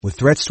With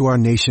threats to our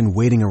nation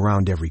waiting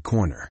around every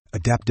corner,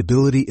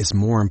 adaptability is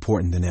more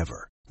important than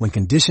ever. When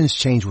conditions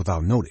change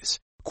without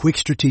notice, quick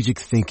strategic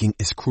thinking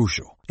is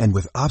crucial. And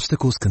with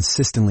obstacles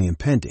consistently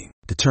impending,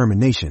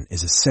 determination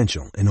is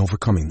essential in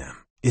overcoming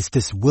them. It's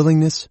this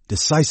willingness,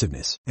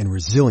 decisiveness, and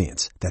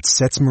resilience that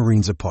sets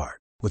Marines apart.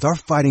 With our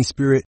fighting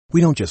spirit, we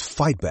don't just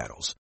fight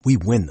battles, we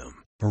win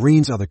them.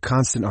 Marines are the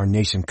constant our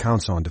nation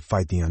counts on to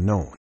fight the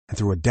unknown. And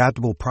through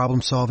adaptable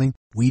problem solving,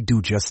 we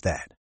do just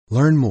that.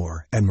 Learn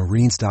more at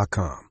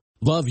marines.com.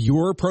 Love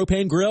your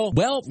propane grill?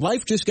 Well,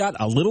 life just got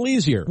a little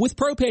easier with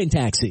Propane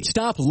Taxi.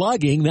 Stop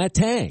lugging that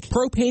tank.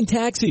 Propane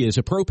Taxi is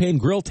a propane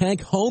grill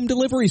tank home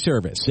delivery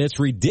service that's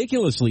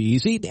ridiculously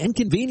easy and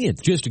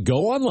convenient. Just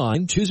go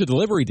online, choose a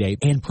delivery date,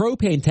 and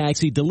Propane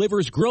Taxi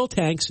delivers grill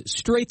tanks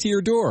straight to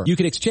your door. You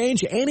can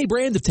exchange any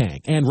brand of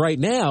tank. And right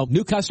now,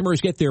 new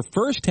customers get their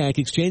first tank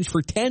exchange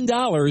for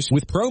 $10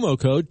 with promo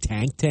code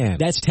TANK10.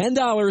 That's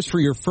 $10 for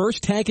your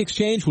first tank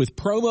exchange with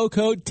promo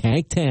code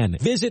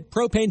TANK10. Visit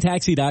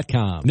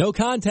propanetaxi.com. No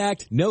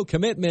contact, no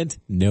commitment,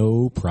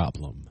 no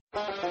problem.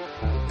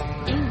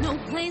 Ain't no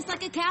place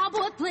like a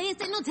cowboy place,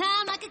 ain't no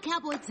time like a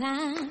cowboy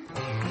time.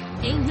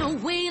 Ain't no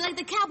way like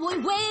the cowboy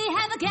way,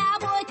 have a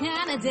cowboy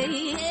kind of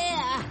day,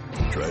 yeah.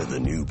 Try the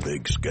new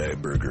Big Sky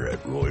Burger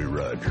at Roy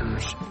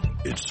Rogers.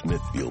 It's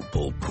Smithfield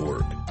pulled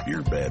pork,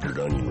 beer battered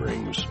onion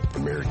rings,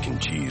 American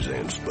cheese,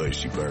 and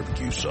spicy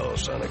barbecue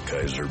sauce on a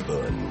Kaiser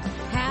bun.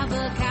 Have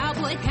a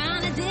cowboy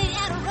kind of day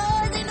at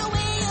Roy's, ain't no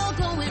way you're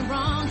going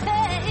wrong,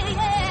 hey,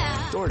 yeah.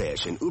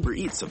 DoorDash and Uber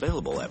Eats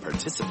available at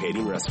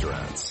participating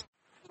restaurants.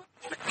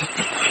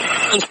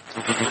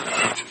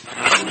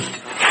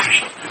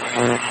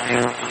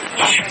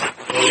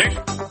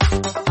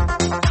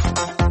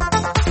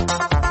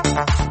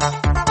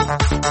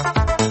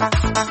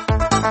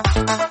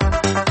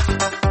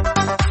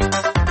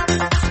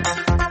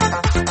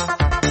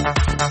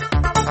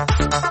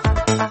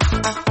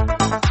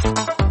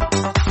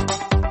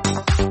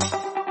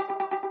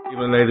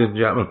 Ladies and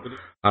gentlemen,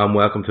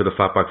 welcome to the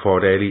Fatback 4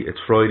 Daily. It's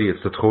Friday,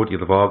 it's the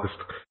 30th of August.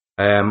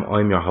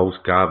 I'm your host,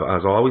 Gav,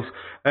 as always.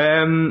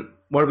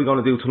 What are we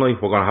going to do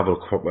tonight? We're going to have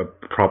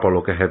a proper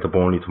look ahead to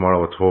Burnley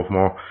tomorrow at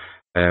Turfmoor,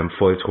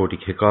 5:30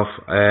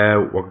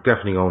 kickoff. We're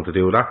definitely going to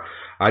do that.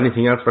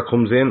 Anything else that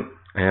comes in,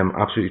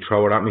 absolutely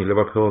throw it at me.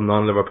 Liverpool,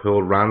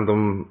 non-Liverpool,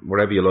 random,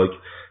 whatever you like.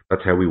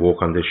 That's how we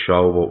work on this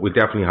show. But we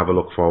definitely have a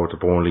look forward to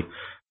Burnley.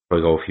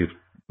 I'll go a few,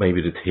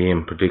 maybe the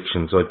team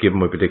predictions. I've given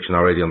my prediction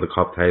already on the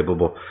COP table,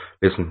 but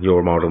listen,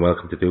 you're more than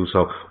welcome to do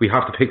so. We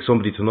have to pick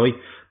somebody tonight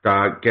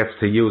that gets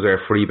to use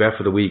their free bet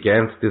for the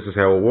weekend. This is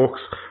how it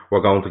works.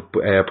 We're going to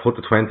put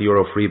the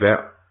 €20 free bet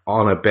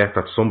on a bet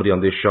that somebody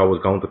on this show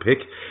is going to pick.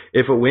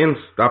 If it wins,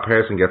 that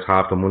person gets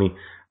half the money,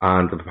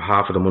 and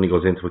half of the money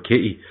goes into a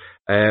kitty.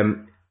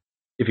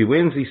 If he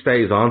wins, he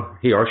stays on,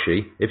 he or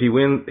she. If he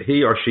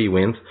or she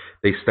wins,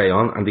 they stay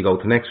on and they go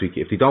to next week.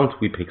 If they don't,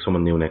 we pick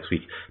someone new next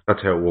week.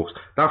 That's how it works.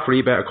 That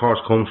free bet, of course,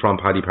 comes from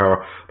Paddy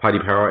Power. Paddy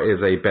Power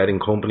is a betting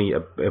company,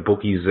 a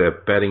bookie's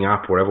betting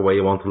app, whatever way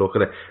you want to look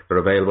at it. They're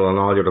available on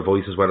all your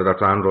devices, whether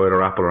that's Android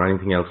or Apple or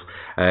anything else.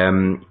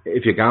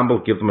 If you gamble,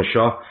 give them a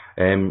shot.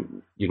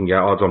 You can get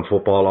odds on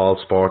football, all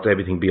sports,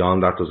 everything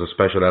beyond that. There's a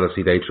special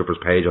LSC Day Trippers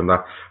page on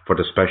that for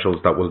the specials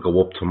that will go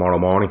up tomorrow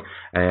morning.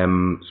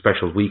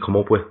 Specials we come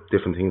up with,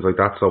 different things like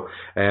that. So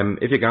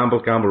if you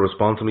gamble, gamble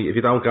responsibly. If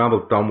you don't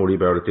gamble, don't worry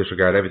about it.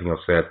 Disregard everything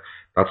I've said.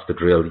 That's the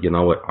drill. You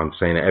know it. I'm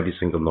saying it every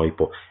single night.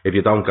 But if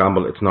you don't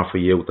gamble, it's not for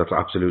you. That's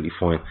absolutely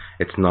fine.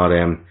 It's not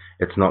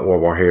what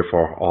we're here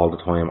for all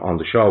the time on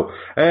the show.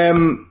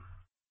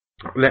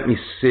 Let me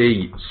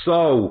see.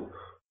 So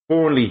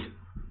Burnley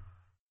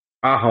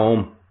at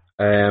home.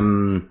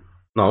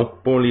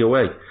 Burnley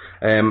away.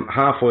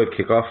 5:30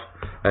 kickoff.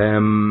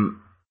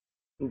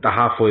 The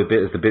 5:30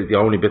 bit is the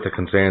only bit that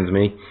concerns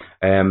me.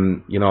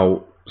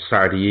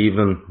 Saturday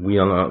evening, we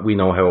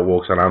know how it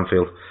works at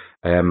Anfield.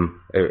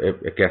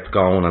 It gets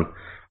going,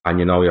 and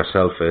you know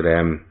yourself,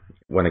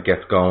 when it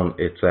gets going,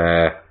 it's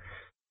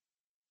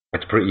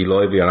pretty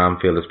lively at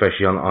Anfield,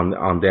 especially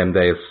on them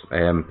days.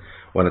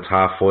 When it's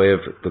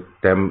 5:30,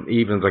 them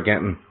evenings they're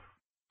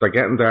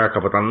getting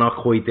darker, but they're not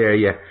quite there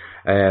yet.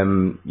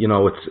 It's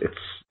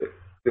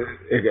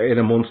in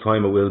a month's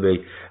time it will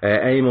be.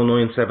 Emil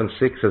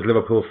 976 says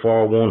Liverpool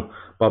 4-1.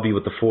 Bobby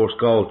with the first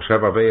goal.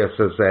 Trevor Vea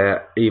says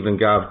evening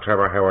Gav.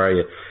 Trevor, how are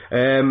you?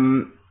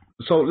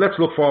 So let's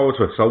look forward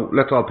to it. So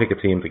let's all pick a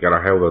team together.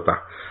 How about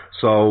that?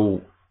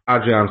 So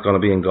Adrian's going to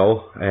be in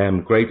goal.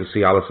 Great to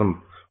see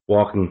Alisson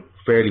walking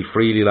fairly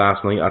freely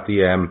last night at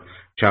the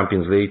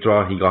Champions League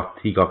draw. He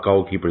got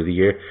goalkeeper of the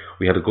year.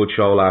 We had a good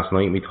show last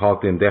night. We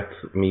talked in depth,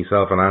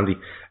 myself and Andy,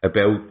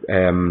 about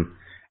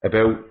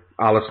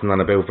Alisson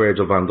and about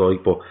Virgil van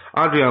Dijk. But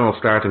Adrian will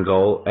start in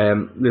goal.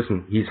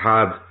 Listen, he's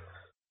had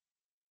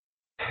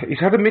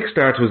a mixed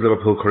start to his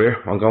Liverpool career.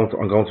 I'm going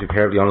to be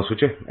perfectly honest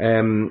with you.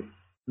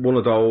 One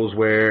of those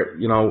where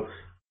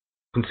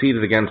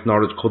conceded against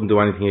Norwich, couldn't do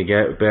anything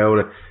about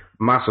it.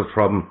 Massive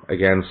problem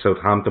against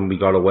Southampton. We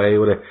got away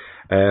with it.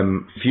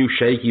 Few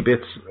shaky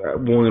bits,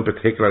 one in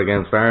particular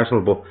against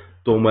Arsenal, but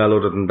done well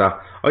other than that.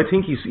 I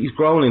think he's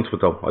grown into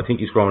it though. I think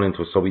he's grown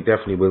into it, so we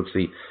definitely will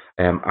see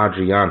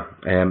Adrian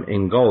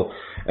in goal.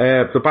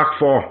 The back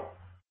four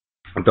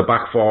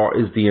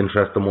is the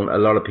interesting one. A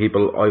lot of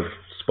people I've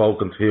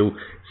spoken to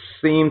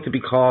seem to be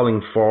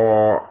calling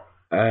for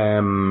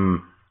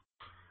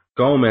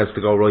Gomez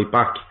to go right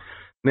back.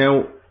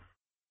 Now,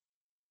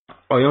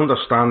 I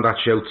understand that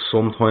shout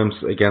sometimes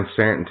against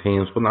certain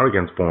teams, but not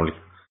against Burnley.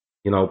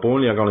 You know,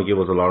 Burnley are going to give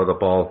us a lot of the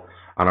ball,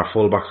 and our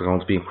fullbacks are going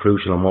to be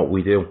crucial in what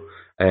we do.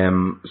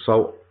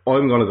 So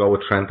I'm going to go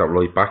with Trent at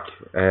right back.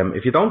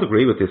 If you don't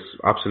agree with this,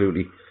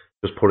 absolutely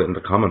just put it in the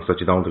comments that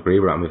you don't agree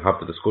with it, and we'll have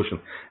the discussion.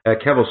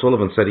 Kev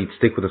O'Sullivan said he'd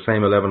stick with the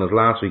same 11 as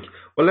last week.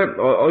 Well,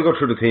 I'll go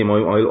through the team.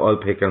 I'll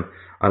pick and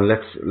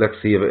let's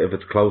see if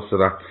it's close to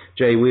that.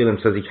 Jay Whelan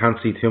says he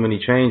can't see too many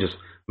changes,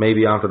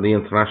 maybe after the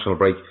international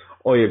break.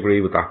 I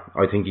agree with that.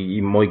 I think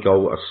he might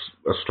go as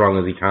strong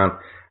as he can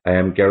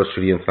get us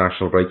through the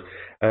international break.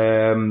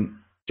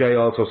 Jay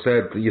also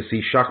said, you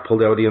see Shaq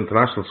pulled out of the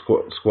international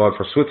squad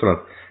for Switzerland.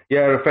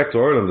 Yeah, it affects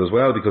Ireland as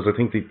well, because I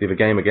think they have a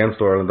game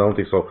against Ireland, don't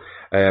they? So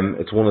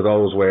it's one of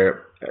those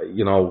where,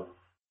 it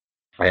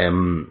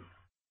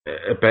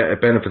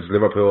benefits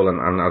Liverpool,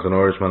 and as an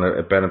Irishman,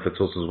 it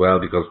benefits us as well,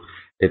 because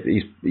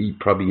he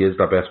probably is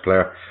the best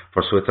player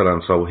for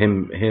Switzerland. So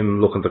him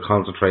looking to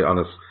concentrate on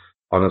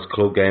his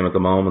club game at the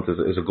moment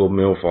is a good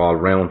move all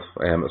round,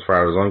 as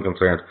far as I'm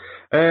concerned.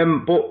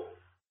 But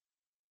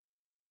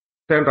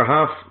centre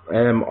half,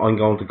 I'm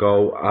going to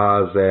go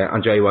as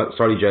and Jay.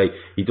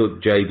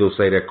 Jay does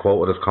say they're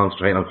quoted as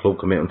concentrating on club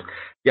commitment.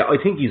 Yeah, I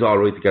think he's all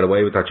right to get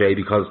away with that, Jay,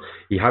 because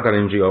he had that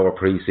injury over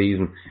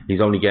pre-season.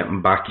 He's only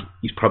getting back.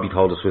 He's probably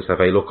told the Swiss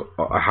FA, look,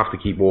 I have to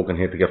keep working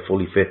here to get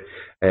fully fit,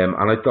 and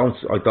I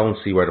don't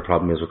see where the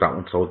problem is with that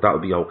one. So that'll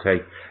be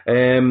okay.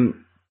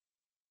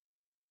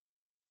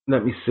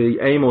 Let me see.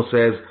 Amo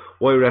says,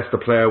 why rest the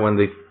player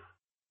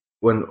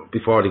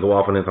before they go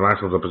off on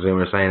internationals? I presume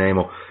you're saying,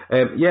 Amo.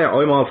 Yeah,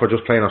 I'm all for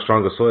just playing our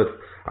strongest side,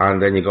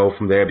 and then you go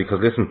from there, because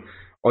listen,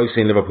 I've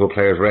seen Liverpool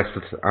players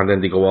rested and then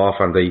they go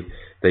off and they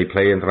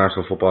play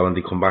international football and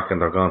they come back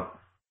and they're gone.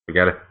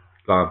 Forget it.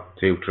 Gone.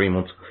 2-3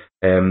 months.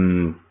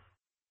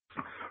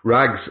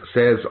 Rags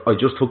says, I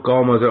just took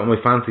Gomez out of my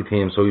fancy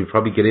team, so he'll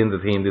probably get in the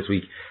team this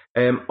week.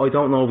 I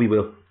don't know if he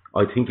will.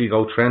 I think he'll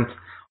go Trent,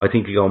 I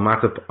think he'll go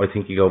Matip, I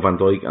think he'll go Van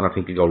Dijk, and I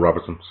think he'll go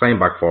Robertson. Same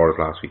back four as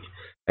last week.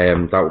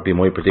 That would be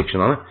my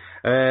prediction on it.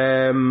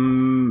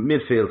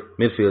 Midfield's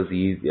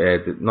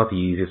not the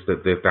easiest,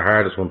 the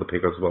hardest one to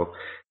pick as well.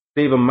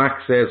 Stephen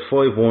Mack says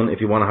 5-1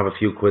 if you want to have a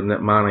few quid in it.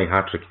 Mane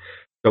hat-trick.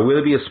 There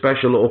will be a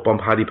special up on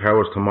Paddy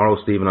Powers tomorrow,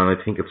 Stephen, and I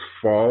think it's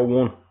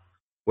 4-1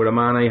 with a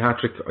Mane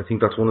hat-trick. I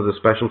think that's one of the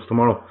specials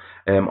tomorrow.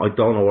 I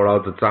don't know where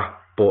odds it's at,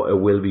 but it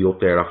will be up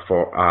there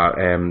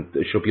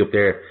it should be up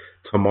there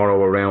tomorrow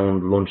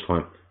around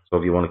lunchtime. So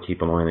if you want to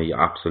keep an eye on it, you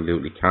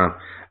absolutely can.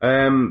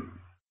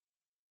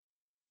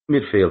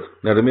 Midfield.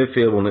 Now the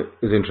midfield one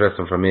is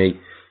interesting for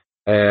me.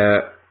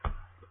 A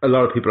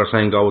lot of people are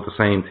saying go with the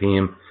same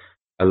team.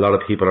 A lot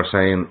of people are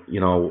saying,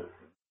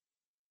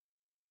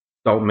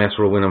 don't mess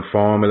with a winning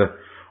formula.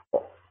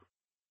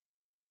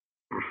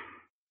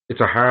 It's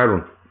a hard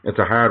one.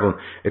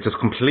 It's a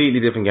completely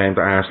different game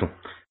to Arsenal.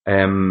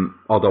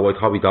 Although I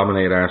thought we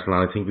dominated Arsenal,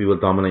 and I think we will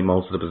dominate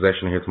most of the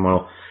possession here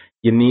tomorrow.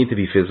 You need to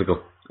be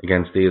physical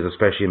against these,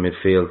 especially in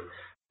midfield.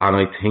 And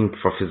I think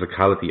for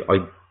physicality,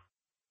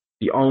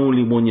 the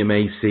only one you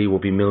may see will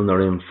be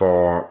Milner in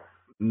for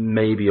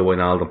maybe a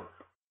Wijnaldum.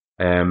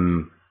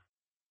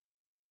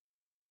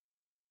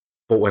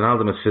 But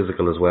Wijnaldum is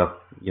physical as well,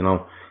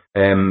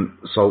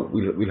 so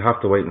we'll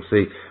have to wait and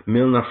see.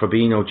 Milner,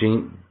 Fabinho,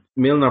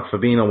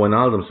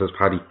 Wijnaldum, says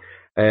Paddy.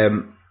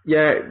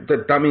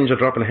 That means you're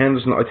dropping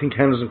Henderson. I think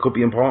Henderson could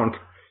be important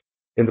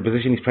in the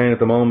position he's playing at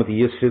the moment.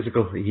 He is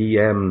physical. He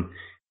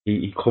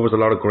covers a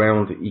lot of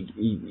ground.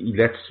 He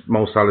lets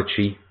Mo Salah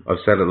cheat.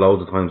 I've said it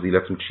loads of times. He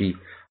lets him cheat,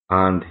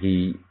 and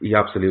he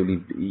absolutely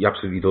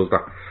does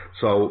that.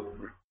 So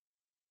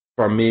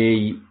for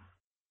me,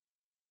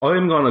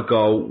 I'm going to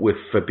go with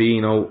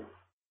Fabinho,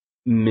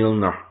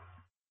 Milner,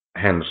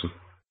 Henderson.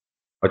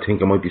 I think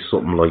it might be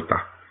something like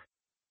that.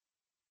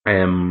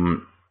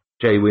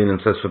 Jay Whelan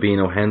says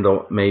Fabinho,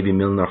 Hendo, maybe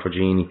Milner for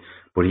Gini,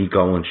 but he'd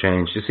go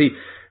unchanged. You see,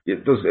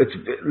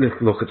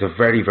 it's a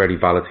very, very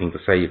valid thing to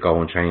say you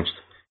go unchanged.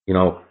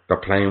 They're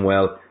playing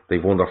well.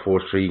 They've won their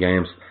first 3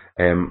 games.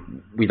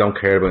 We don't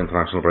care about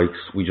international breaks.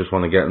 We just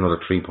want to get another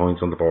 3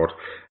 points on the board.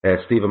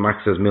 Stephen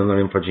Mack says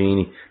Milner in for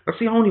Gini. That's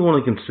the only one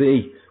I can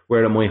see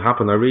where it might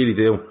happen. I really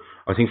do.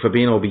 I think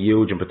Fabinho will be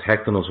huge in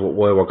protecting us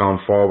while we're going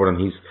forward, and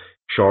he's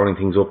shoring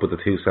things up with the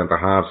 2 centre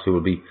halves who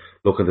will be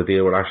looking to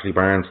deal with Ashley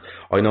Barnes.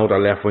 I know their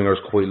left winger is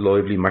quite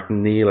lively.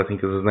 McNeil, I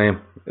think is his name.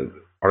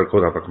 Or I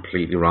could have that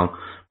completely wrong,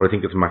 but I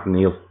think it's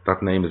McNeil.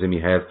 That name is in my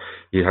head.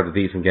 He had a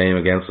decent game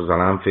against us at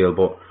Anfield,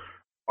 but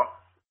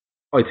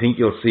I think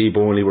you'll see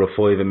Burnley with a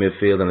 5 in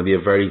midfield, and it'll be a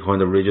very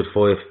kind of rigid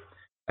 5,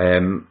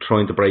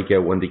 trying to break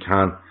out when they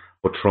can,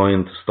 but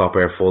trying to stop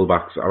our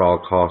fullbacks at all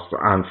costs,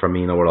 and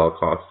Firmino at all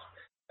costs.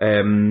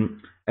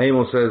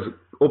 Amo says,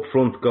 up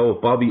front go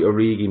with Bobby,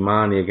 Origi,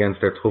 Mane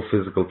against their tough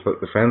physical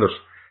defenders.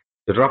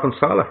 They're dropping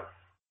Salah.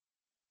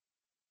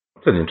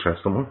 That's an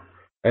interesting one.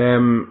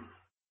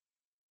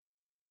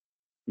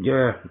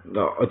 Yeah,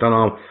 no, I don't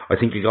know. I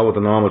think you go with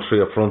the normal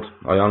three up front.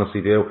 I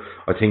honestly do.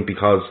 I think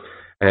because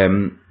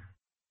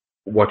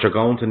what you're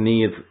going to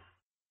need,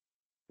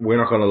 we're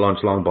not going to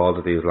launch long balls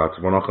at these lads.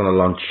 We're not going to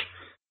launch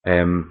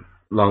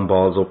long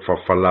balls up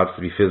for lads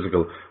to be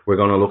physical. We're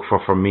going to look for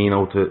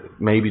Firmino to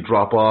maybe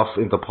drop off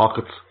into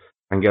pockets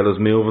and get us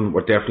moving.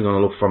 We're definitely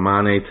going to look for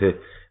Mane to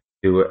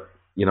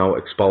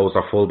expose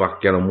our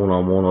fullback, get him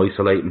one-on-one,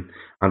 isolating,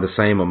 and the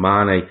same with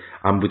Mane.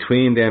 And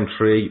between them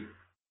three,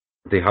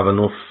 they have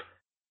enough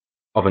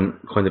of a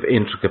kind of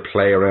intricate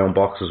play around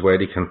boxes where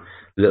they can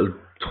little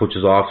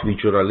touches off of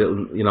each other,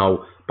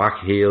 little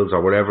back heels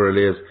or whatever it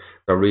is.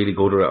 They're really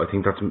good at it. I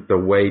think that's the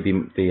way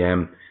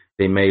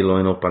they may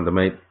line up, and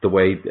the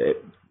way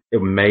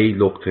it may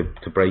look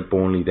to break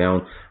Burnley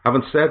down.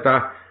 Having said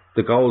that,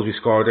 the goals we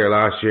scored there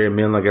last year,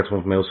 Milner gets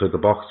one from outside the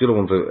box. The other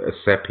one's a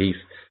set piece.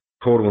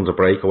 Third one's a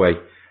breakaway.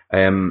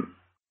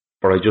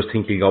 But I just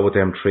think he'll go with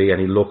them three, and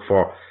he'll look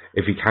for,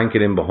 if he can't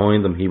get in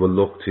behind them, he will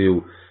look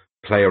to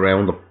play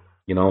around them.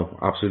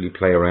 Absolutely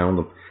play around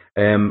them.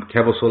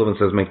 Kevin Sullivan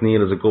says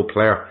McNeil is a good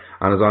player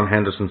and is on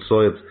Henderson's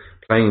side.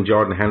 Playing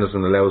Jordan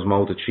Henderson allows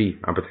Mo to cheat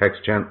and protects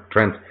Trent.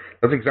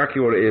 That's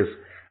exactly what it is.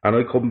 And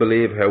I couldn't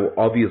believe how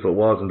obvious it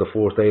was in the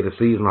first day of the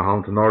season at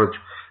home to Norwich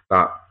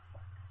that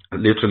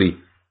literally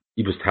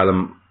he was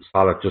telling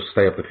Salah, just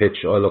stay up the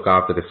pitch, I'll look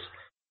after this.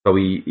 So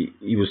he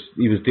was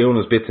doing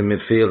his bits in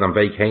midfield and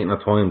vacating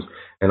at times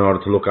in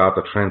order to look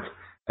after Trent.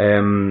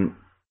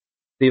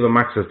 Stephen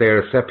Max says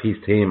they're a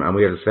set-piece team and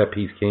we are the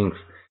set-piece kings.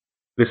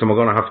 Listen, we're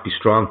going to have to be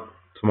strong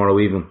tomorrow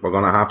evening. We're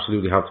going to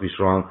absolutely have to be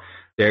strong.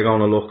 They're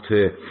going to look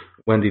to,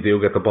 when they do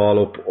get the ball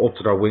up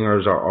to their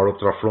wingers or up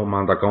to their front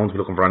man, they're going to be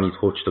looking for any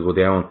touch to go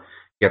down,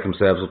 get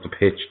themselves up the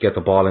pitch, get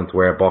the ball into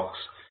their box.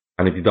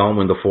 And if you don't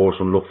win the first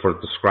one, look for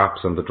the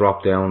scraps and the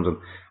drop downs and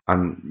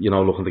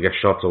looking to get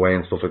shots away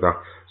and stuff like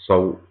that.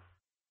 So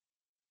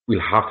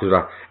we'll have to do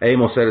that.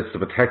 Amo said it's to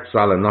protect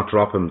Salah, not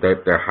drop him.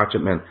 They're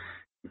hatchet men.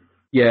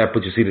 Yeah,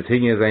 but you see, the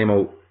thing is,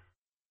 Amo,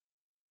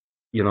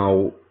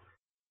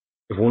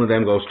 if one of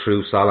them goes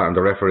through Salah and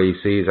the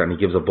referee sees it and he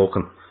gives a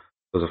booking,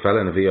 there's a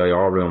fella in the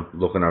VAR room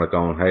looking at it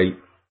going, hey,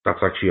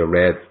 that's actually a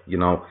red,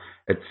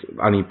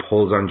 and he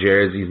pulls on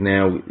jerseys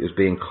now, is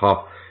being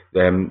caught.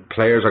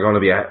 Players are going to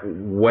be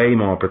way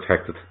more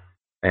protected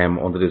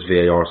under this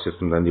VAR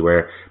system than they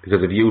were,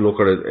 because if you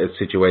look at a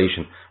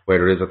situation where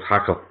there is a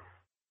tackle,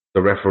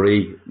 the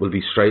referee will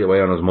be straight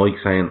away on his mic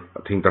saying,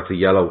 I think that's a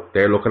yellow.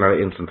 They're looking at it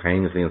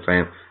instantaneously and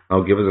saying,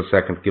 no, give us a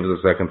second,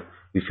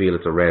 we feel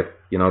it's a red,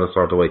 that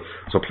sort of way.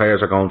 So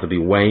players are going to be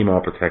way more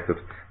protected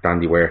than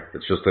they were.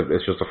 It's just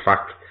a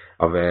fact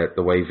of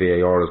the way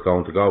VAR is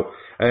going to go.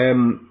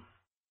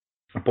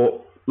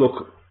 But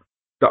look,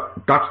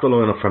 that's the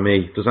lineup for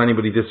me. Does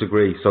anybody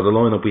disagree? So the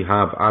lineup we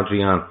have: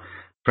 Adrian,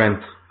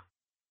 Trent,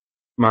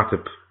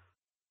 Matip,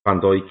 Van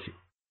Dijk,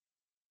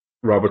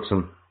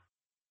 Robertson,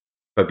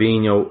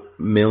 Fabinho,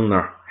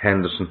 Milner,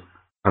 Henderson,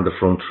 and the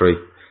front three.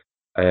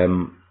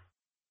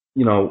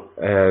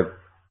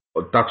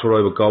 That's where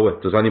I would go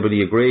with. Does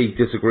anybody agree,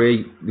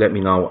 disagree? Let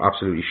me know.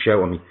 Absolutely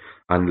shout at me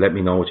and let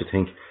me know what you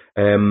think.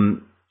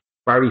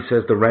 Barry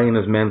says the rain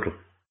is mental.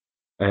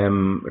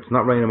 It's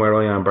not raining where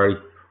I am, Barry.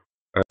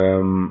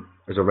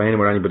 Is it raining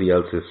where anybody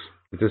else is?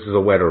 This is a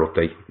weather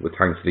update with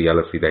thanks to the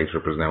LFC day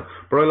trippers now.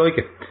 But I like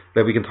it.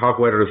 That we can talk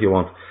weather if you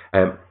want.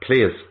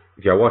 Please,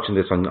 if you're watching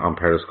this on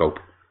Periscope,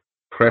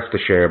 press the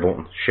share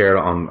button, share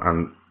it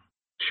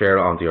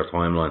onto your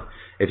timeline.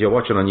 If you're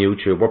watching on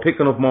YouTube, we're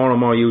picking up more and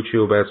more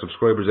YouTube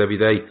subscribers every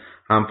day.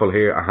 Handful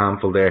here, a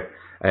handful there.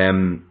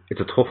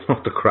 It's a tough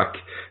nut to crack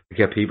to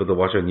get people to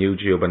watch on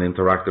YouTube and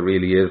interact. It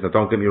really is. Now,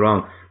 don't get me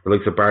wrong. The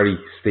likes of Barry,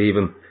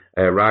 Stephen,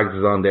 Rags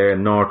is on there,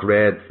 North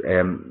Red.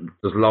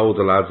 There's loads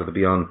of lads that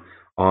be on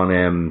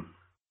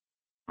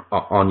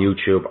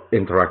YouTube,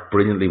 interact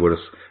brilliantly with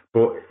us.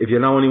 But if you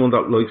know anyone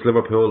that likes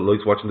Liverpool,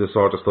 likes watching this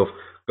sort of stuff,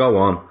 go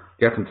on,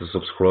 get them to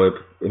subscribe.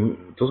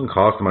 It doesn't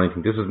cost them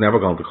anything. This is never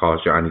going to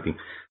cost you anything.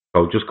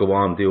 So just go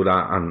on, do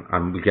that,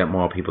 and we'll get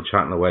more people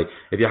chatting away.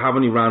 If you have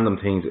any random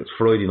things, it's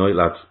Friday night,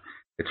 lads.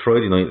 It's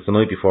Friday night. It's the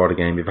night before the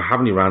game. If you have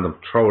any random,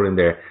 throw it in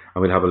there,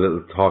 and we'll have a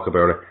little talk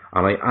about it.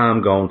 And I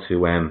am going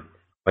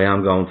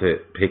to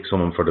pick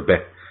someone for the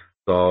bet.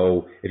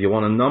 So if you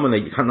want to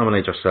nominate, you can't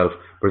nominate yourself,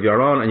 but if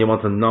you're on and you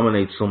want to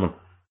nominate someone,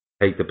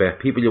 take the bet.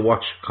 People you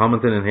watch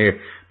commenting in here,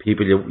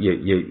 people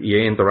you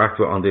interact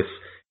with on this.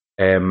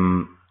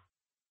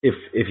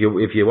 If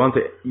you want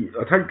to,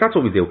 I think that's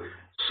what we do.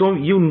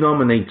 You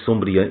nominate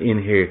somebody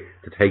in here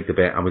to take the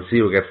bet, and we'll see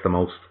who gets the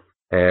most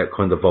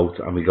kind of votes,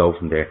 and we go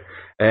from there.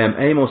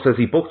 Amos says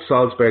he booked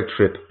Salzburg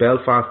trip,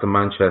 Belfast and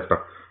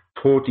Manchester,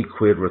 30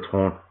 quid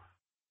return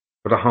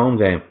for the home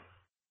game.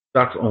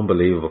 That's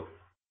unbelievable.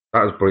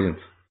 That is brilliant.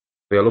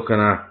 So you're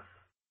looking at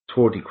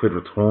 30 quid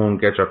return,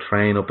 get your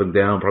train up and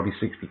down, probably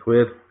 60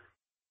 quid.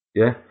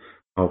 Yeah?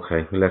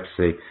 Okay, let's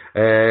see.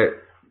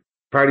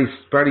 Barry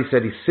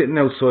said he's sitting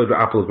outside with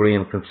Apple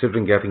Green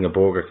considering getting a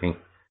Burger King.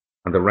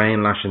 And the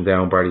rain lashing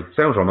down, Barry.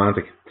 Sounds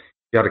romantic.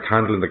 If you had a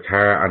candle in the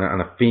car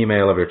and a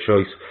female of your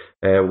choice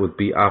would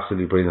be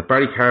absolutely brilliant.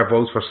 Barry Carr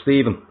votes for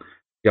Stephen.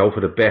 Go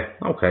for the bet.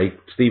 Okay,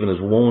 Stephen is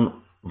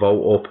one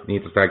vote up.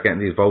 Need to start getting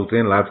these votes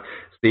in, lads.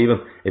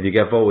 Stephen, if you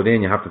get voted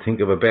in, you have to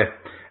think of a bet.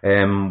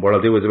 What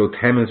I'll do is about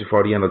 10 minutes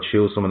before the end, I'll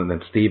choose someone and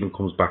then Stephen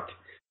comes back.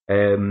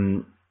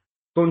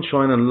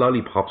 Sunshine and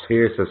lollipops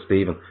here, says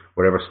Stephen,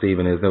 wherever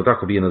Stephen is. Now, that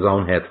could be in his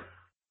own head.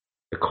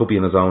 It could be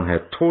in his own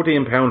head.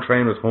 £13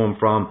 train was home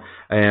from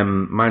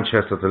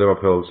Manchester to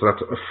Liverpool. So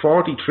that's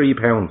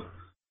 £43.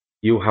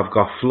 You have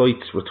got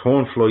flights,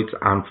 return flights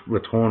and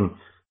return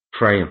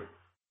train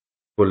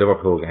to a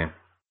Liverpool game.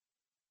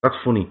 That's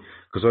funny,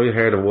 because I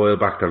heard a while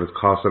back that it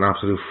costs an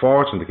absolute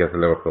fortune to get to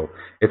Liverpool.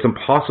 It's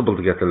impossible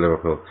to get to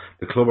Liverpool.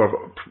 The club are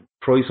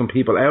pricing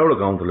people out of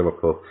going to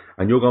Liverpool,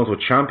 and you're going to a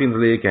Champions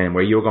League game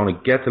where you're going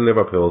to get to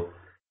Liverpool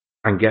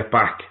and get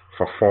back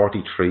for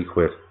 43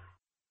 quid.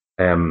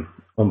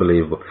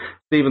 Unbelievable.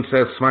 Stephen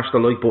says, smash the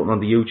like button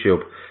on the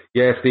YouTube.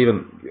 Yeah,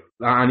 Stephen,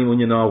 anyone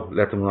you know,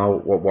 let them know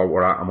what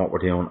we're at and what we're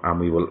doing, and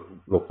we will,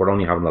 look, we're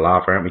only having a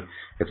laugh, aren't we?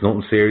 It's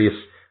nothing serious.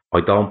 I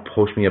don't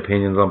push my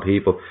opinions on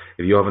people.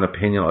 If you have an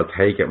opinion, I'll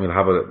take it and we'll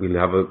have a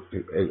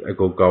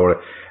good go at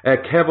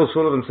it. Kev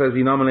O'Sullivan says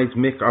he nominates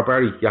Mick or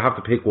Barry. You have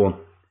to pick one.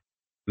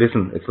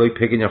 Listen, it's like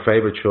picking your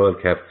favourite child,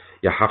 Kev.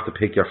 You have to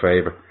pick your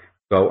favourite.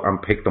 Go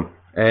and pick them.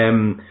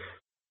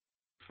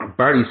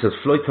 Barry says,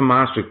 flight to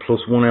Maastricht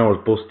plus 1 hour's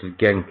bus to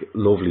Genk.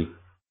 Lovely.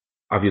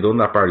 Have you done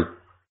that, Barry?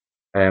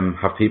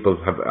 Have you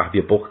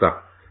booked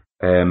that?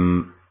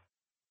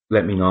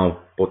 Let me know.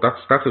 But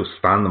that's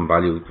outstanding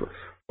value,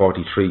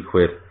 43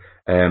 quid.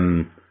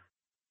 You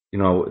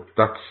know,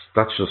 that's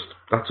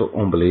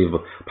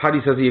unbelievable.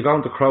 Paddy says, are you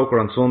going to Croker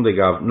on Sunday,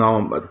 Gav?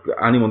 No,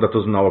 anyone that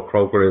doesn't know what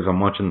Croker is, I'm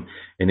watching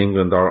in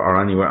England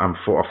or anywhere, I'm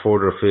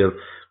further afield.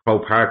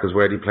 Croke Park is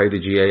where they play the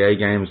GAA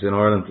games in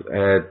Ireland.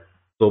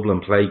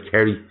 Dublin play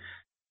Kerry.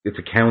 It's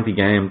a county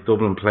game.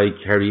 Dublin play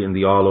Kerry in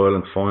the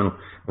All-Ireland final.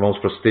 The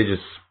most prestigious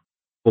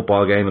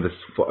football game of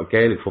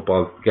Gaelic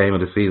football game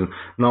of the season.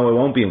 No, I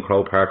won't be in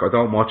Croke Park. I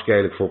don't watch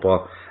Gaelic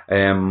football.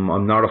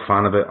 I'm not a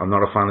fan of it. I'm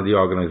not a fan of the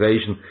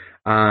organisation.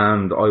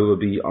 And I will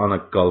be on a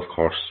golf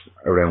course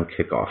around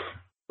kick-off.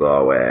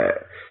 So,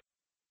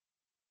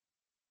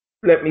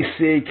 let me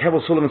see.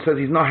 Kevin Sullivan says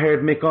he's not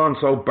heard Mick on.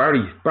 So,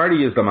 Barry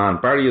is the man.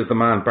 Barry is the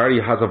man. Barry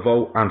has a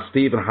vote and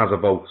Stephen has a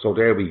vote. So,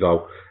 there we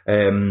go.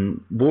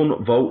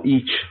 One vote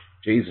each.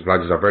 Jesus,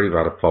 lads, are very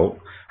bad at vote.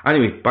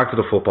 Anyway, back to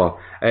the football.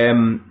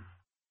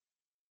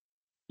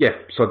 Yeah,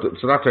 so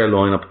that's our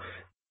lineup.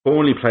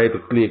 Only played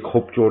the League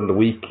Cup during the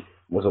week.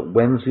 Was it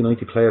Wednesday night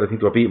he played? I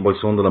think they were beaten by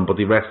Sunderland, but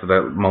the rest of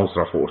most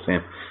of their first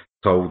team.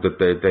 So that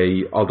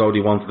they, although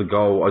they wanted to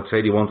go, I'd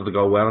say they wanted to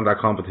go well in that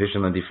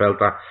competition, and they felt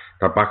that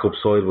their backup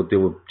side would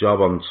do a job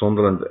on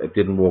Sunderland. It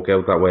didn't work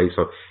out that way.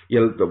 So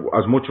yeah,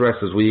 as much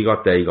rest as we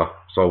got, they got.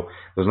 So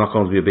there's not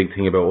going to be a big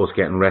thing about us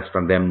getting rest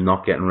and them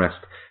not getting rest.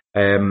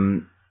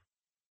 They've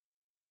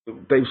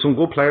some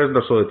good players on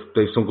their side.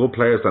 They've some good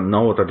players that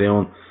know what they're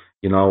doing.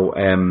 You know,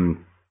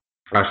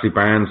 Ashley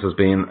Barnes has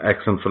been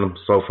excellent for them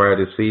so far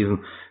this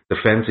season.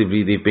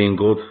 Defensively, they've been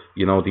good.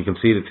 You know, you can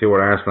see the two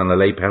are Arsenal and a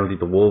late penalty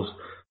to Wolves,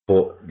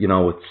 but you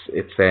know,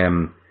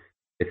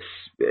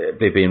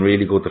 they've been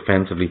really good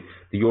defensively.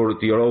 The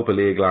Europa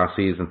League last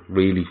season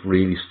really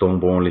stung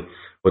Burnley.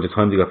 By the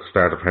time they got to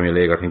start the Premier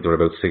League, I think they were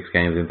about 6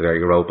 games into their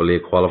Europa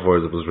League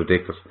qualifiers. It was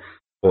ridiculous.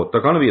 But they're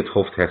going to be a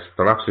tough test.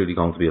 They're absolutely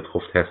going to be a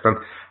tough test.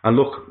 And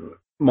look,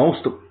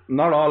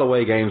 not all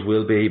away games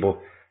will be, but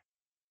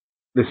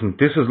listen,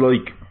 this is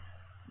like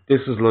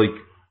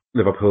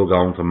Liverpool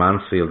going to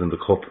Mansfield in the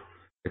Cup.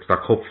 It's their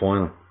Cup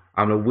final.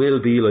 And it will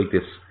be like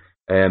this.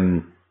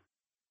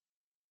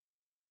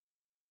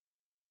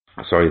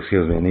 Sorry,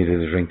 excuse me, I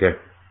needed a drink there.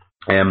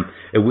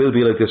 It will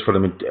be like this for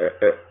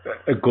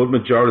a good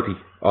majority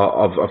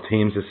of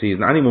teams this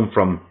season. Anyone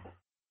from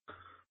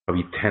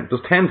probably 10,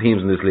 there's 10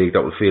 teams in this league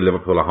that will feel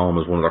Liverpool at home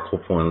as one of their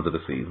Cup finals of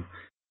the season.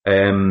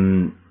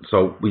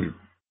 So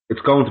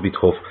it's going to be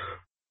tough.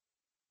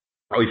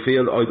 I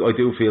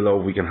do feel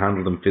though we can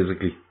handle them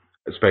physically,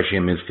 especially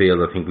in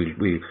midfield. I think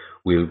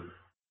we'll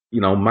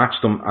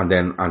match them and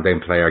then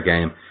play our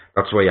game.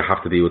 That's why you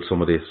have to be with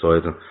some of these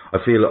sides. And I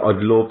feel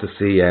I'd love to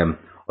see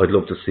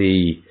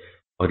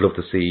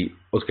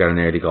us get an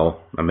early goal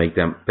and make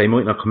them. They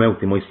might not come out.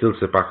 They might still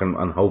sit back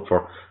and hope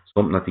for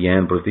something at the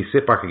end. But if they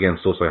sit back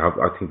against us, I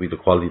think we have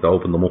the quality to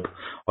open them up.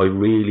 I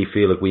really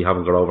feel like we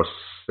haven't got over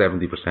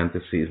 70%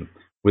 this season.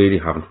 Really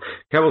haven't.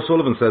 Kev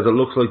O'Sullivan says it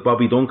looks like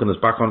Bobby Duncan is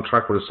back on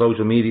track with his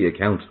social media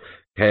accounts.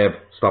 Kev,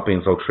 stop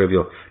being so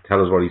trivial.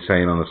 Tell us what he's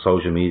saying on his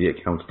social media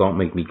accounts. Don't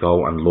make me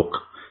go and look.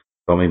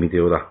 Don't make me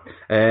do that.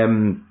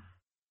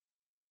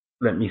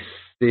 Let me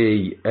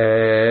see.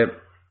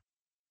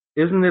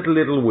 Isn't it a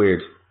little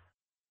weird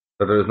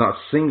that there is not a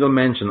single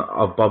mention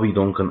of Bobby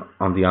Duncan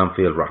on the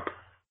Anfield Wrap?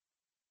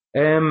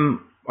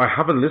 I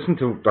haven't listened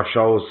to their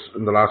shows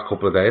in the last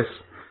couple of days.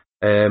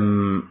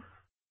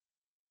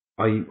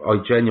 I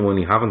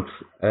genuinely haven't.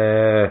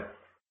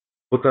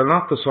 but they're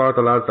not the sort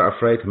of lads that are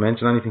afraid to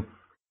mention anything.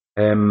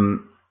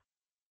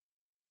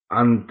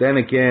 And then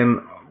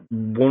again,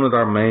 one of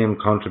their main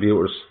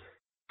contributors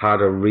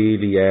had a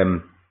really,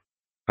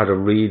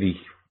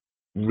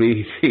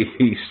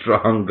 really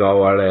strong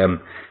go at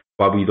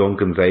Bobby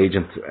Duncan's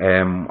agent.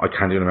 I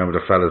can't even remember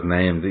the fella's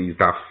name. He's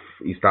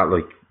that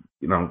like,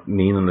 you know,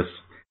 meaningless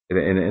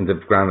in the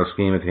grander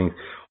scheme of things.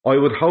 I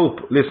would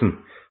hope. Listen,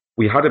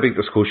 we had a big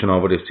discussion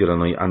over this the other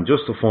night, and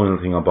just the final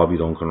thing on Bobby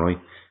Duncan,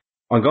 right?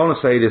 I'm going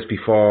to say this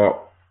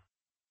before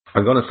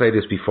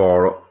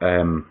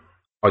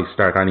I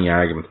start any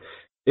argument.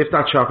 If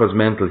that chap has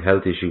mental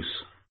health issues,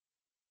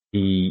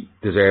 he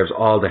deserves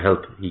all the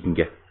help he can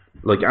get,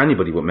 like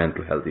anybody with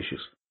mental health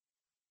issues.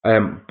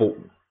 But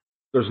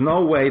there's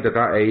no way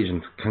that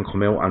agent can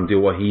come out and do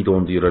what he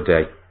done the other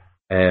day.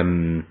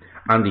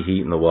 Andy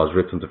Heaton, it was,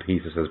 ripped him to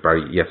pieces, says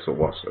Barry. Yes, it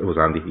was. It was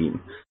Andy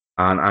Heaton.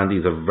 And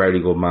Andy's a very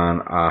good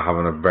man,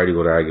 having a very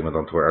good argument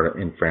on Twitter,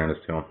 in fairness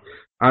to him.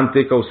 And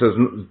Dicko says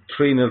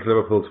 3-0 to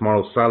Liverpool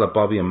tomorrow. Salah,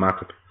 Bobby and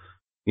Matip.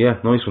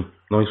 Yeah, nice one.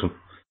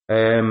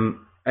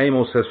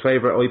 Amos says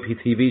favourite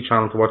IPTV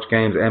channel to watch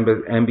games,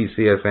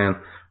 NBCSN.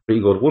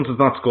 Pretty good. Once it's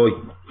not Sky,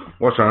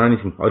 watch it on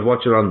anything. I'd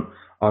watch it on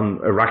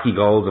Iraqi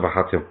goals if I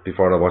had to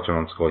before I watch it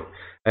on Sky.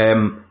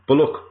 But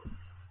look,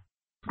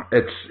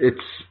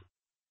 it's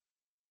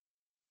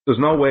there's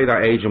no way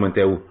that agent went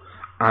out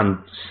and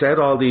said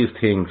all these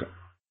things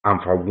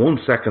and for 1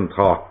 second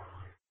thought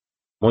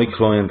my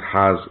client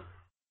has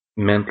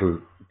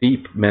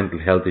deep mental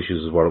health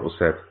issues, is what it was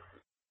said.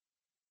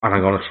 And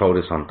I'm going to throw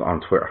this on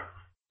Twitter,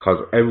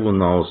 because everyone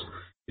knows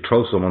you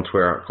throw someone on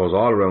Twitter, it goes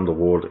all around the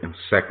world in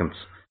seconds,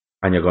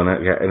 and you're going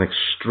to get an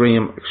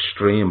extreme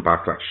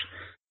backlash.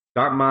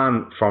 That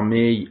man, for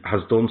me,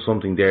 has done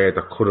something there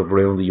that could have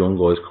ruined the young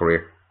guy's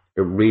career.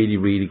 It really,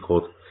 really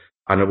could.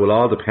 And it will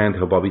all depend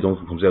how Bobby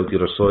Duncan comes out the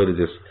other side of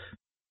this.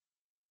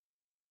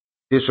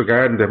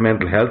 Disregarding the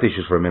mental health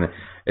issues for a minute,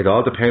 it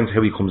all depends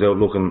how he comes out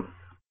looking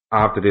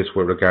after this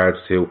with regards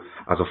to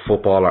as a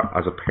footballer,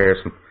 as a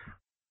person,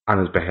 and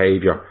his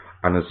behaviour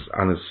and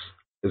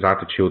his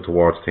attitude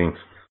towards things.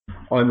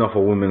 I'm not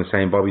for women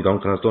saying Bobby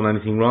Duncan has done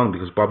anything wrong,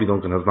 because Bobby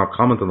Duncan has not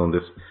commented on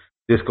this.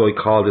 This guy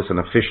called this an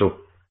official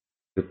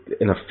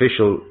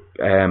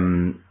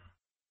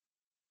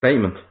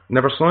statement.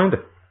 Never signed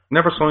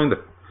it.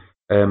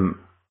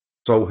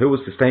 So who was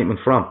the statement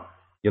from?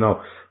 You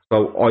know.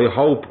 So I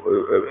hope,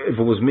 if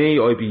it was me,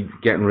 I'd be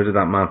getting rid of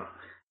that man,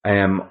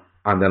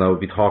 and then I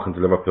would be talking to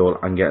Liverpool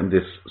and getting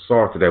this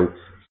sorted out,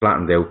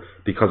 flattened out,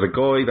 because a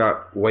guy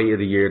that waited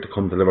a year to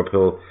come to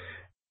Liverpool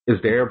is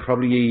there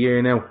probably a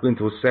year now,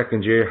 into his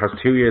second year, has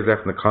 2 years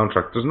left in the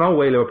contract. There's no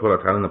way Liverpool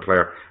are telling the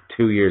player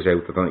 2 years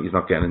out that he's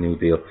not getting a new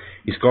deal.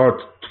 He scored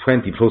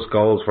 20 plus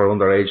goals for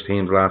underage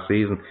teams last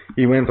season.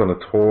 He went on a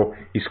tour.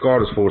 He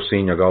scored his first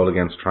senior goal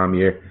against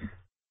Tranmere.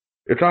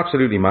 It's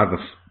absolutely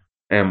madness.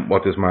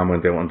 What this man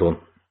went out and done.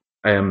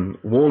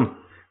 One,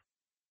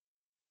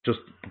 just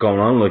going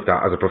on like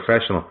that as a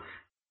professional,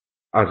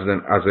 as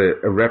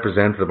a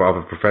representative of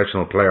a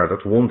professional player,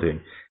 that's one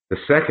thing. The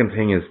second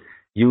thing is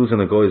using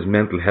a guy's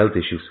mental health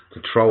issues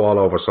to throw all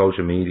over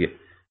social media.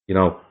 You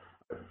know,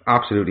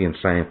 absolutely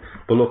insane.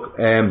 But look,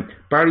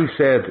 Barry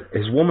said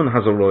his woman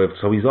has arrived,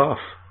 so he's off.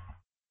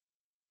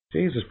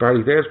 Jesus,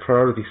 Barry, there's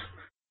priorities.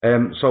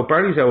 So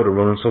Barry's out of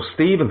running, so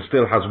Stephen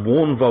still has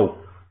one vote.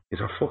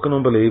 It's fucking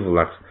unbelievable,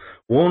 lads.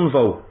 One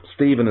vote.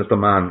 Stephen is the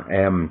man.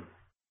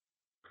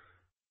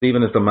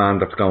 Stephen is the man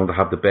that's going to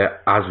have the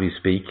bet as we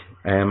speak.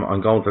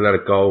 I'm going to let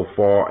it go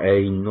for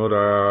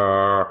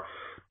another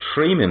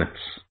 3 minutes.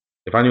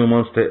 If anyone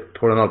wants to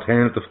put an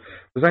alternative,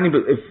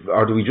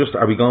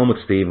 are we going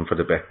with Stephen for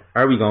the bet?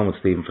 Are we going with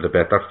Stephen for the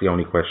bet? That's the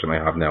only question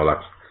I have now,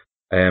 lads.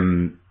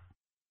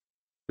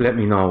 Let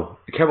me know.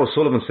 Kev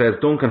O'Sullivan says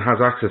Duncan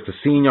has access to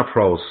senior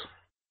pros,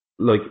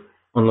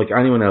 unlike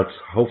anyone else.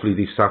 Hopefully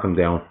they sat him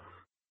down.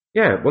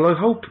 Yeah, well, I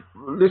hope.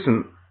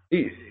 Listen,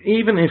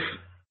 even if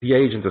the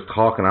agent is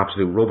talking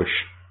absolute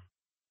rubbish,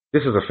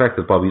 this has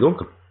affected Bobby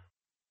Duncan.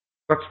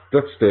 That's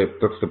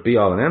the be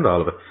all and end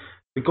all of it.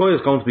 The guy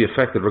is going to be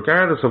affected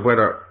regardless of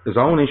whether his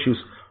own issues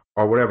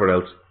or whatever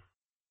else.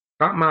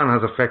 That man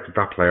has affected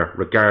that player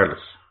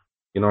regardless.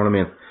 You know what I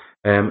mean?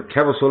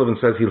 Kevin Sullivan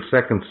says he'll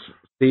second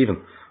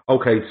Stephen.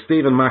 Okay,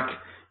 Stephen Mack,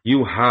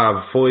 you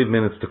have 5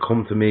 minutes to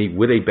come to me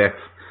with a bet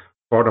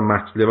for the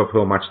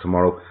Liverpool match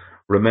tomorrow.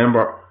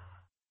 Remember,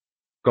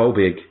 go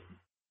big,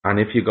 and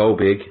if you go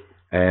big,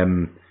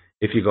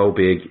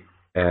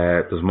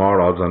 there's more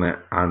odds on it,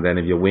 and then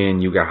if you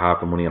win, you get half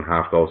the money and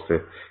half goes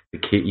to the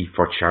kitty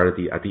for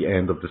charity at the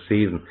end of the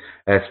season.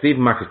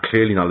 Stephen Mack is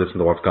clearly not listening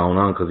to what's going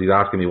on, because he's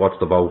asking me what's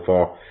the vote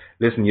for.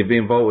 Listen, you've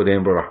been voted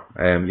in, brother.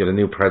 You're the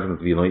new president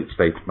of the United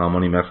States. No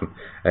money messing.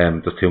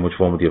 There's too much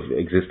fun with the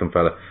existing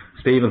fella.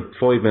 Stephen,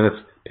 5 minutes,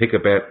 pick a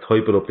bet,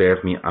 type it up there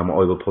for me, and I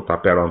will put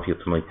that bet on for you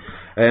tonight.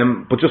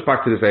 But just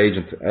back to this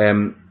agent.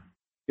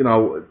 You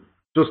know,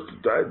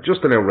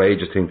 just an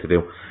outrageous thing to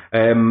do.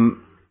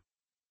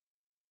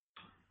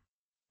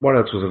 What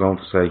else was I going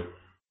to say?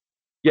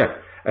 Yeah.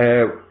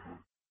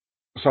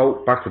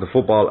 So, back to the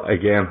football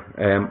again.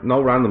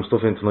 No random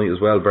stuff in tonight as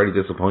well. Very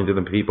disappointed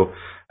in people.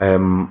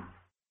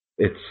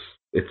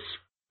 It's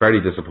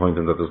very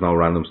disappointing that there's no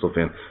random stuff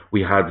in.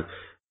 We had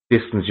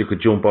distance, you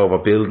could jump over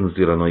buildings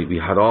the other night. We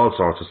had all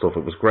sorts of stuff.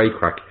 It was great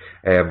crack.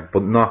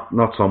 But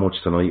not so much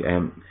tonight.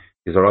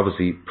 These are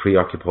obviously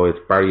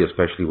preoccupied, Barry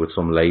especially, with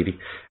some lady.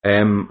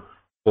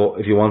 But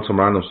if you want some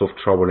random stuff,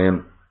 throw it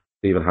in.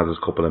 Stephen has his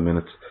couple of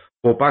minutes.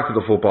 But back to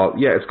the football.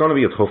 Yeah, it's going to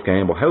be a tough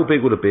game, but how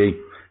big would it be?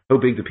 How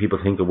big do people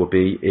think it would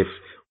be if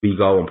we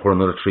go and put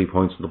another 3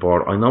 points on the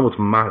board? I know it's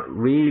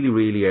really,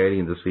 really early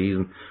in the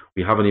season.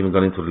 We haven't even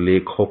gone into the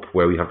League Cup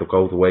where we have to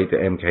go away to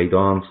MK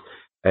Dons.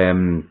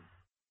 The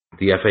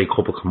FA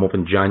Cup will come up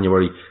in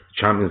January. The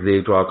Champions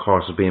League draw, of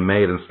course, is being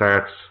made and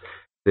starts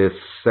the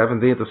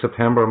 17th of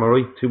September, am I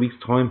right? 2 weeks'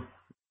 time?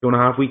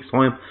 2.5 weeks'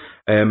 time?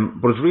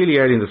 But it's really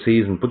early in the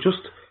season. But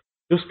just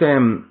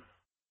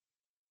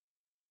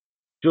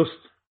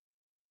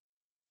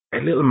a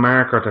little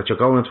marker that you're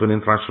going into an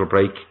international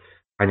break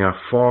and you're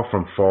 4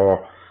 from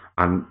 4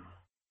 and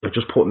you're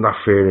just putting that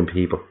fear in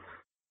people.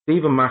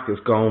 Stephen Mack is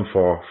going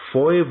for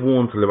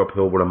 5-1 to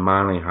Liverpool with a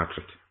Mane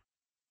hat-trick.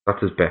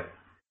 That's his bet.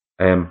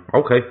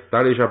 Okay,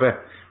 that is your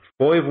bet.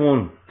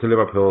 5-1 to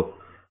Liverpool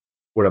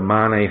with a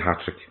Mane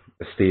hat-trick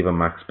is Stephen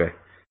Mack's bet.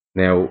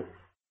 Now,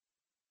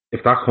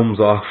 if that comes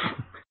off,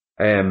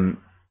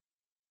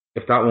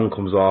 if that one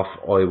comes off,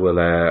 I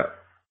will...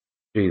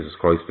 Jesus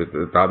Christ,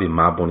 that'd be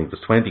mad money.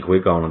 There's 20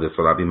 quid going on this,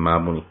 so that'd be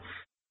mad money.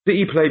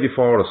 City play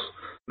before us,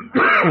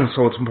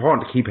 so it's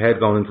important to keep ahead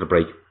going into the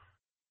break.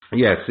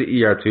 Yeah,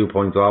 City are 2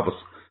 points off us.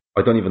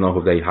 I don't even know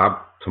who they have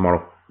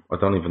tomorrow. I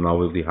don't even know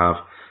who they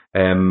have.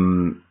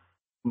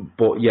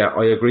 But yeah,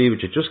 I agree with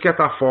you. Just get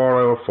that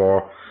 4 out of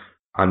 4,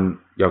 and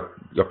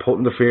you're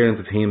putting the fear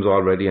into teams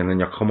already, and then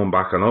you're coming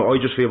back. And I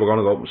just feel we're going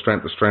to go from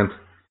strength to strength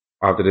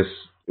after this.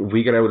 If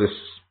we get out of this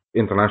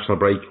international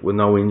break with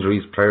no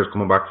injuries, players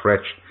coming back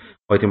fresh,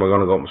 I think we're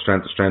going to go from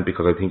strength to strength,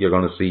 because I think you're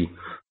going to see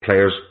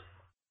players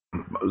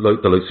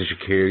like the likes of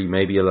Shaqiri,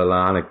 maybe a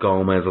Lallana,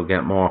 Gomez will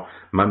get more.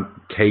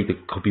 Kate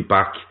could be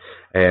back.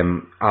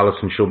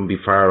 Alisson shouldn't be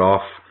far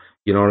off.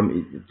 You know what I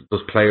mean?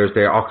 There's players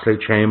there.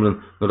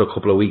 Oxlade-Chamberlain, another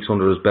couple of weeks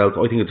under his belt.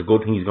 I think it's a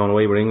good thing he's gone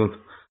away with England.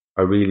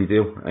 I really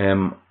do.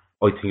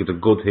 I think it's a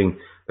good thing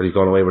that he's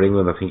gone away with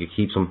England. I think it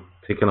keeps him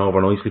ticking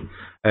over nicely.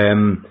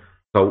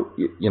 So,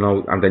 you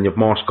know, and then you have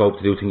more scope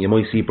to do things. You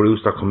might see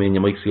Brewster come in, you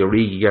might see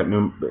Origi get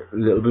a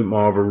little bit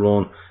more of a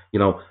run. You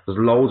know, there's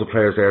loads of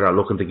players there that are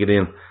looking to get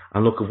in.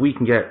 And look, if we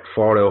can get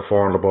 4 out of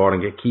 4 on the board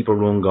and keep a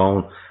run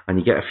going, and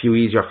you get a few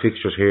easier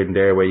fixtures here and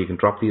there where you can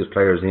drop these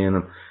players in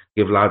and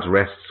give lads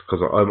rests,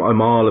 because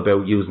I'm all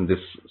about using this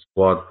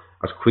squad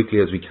as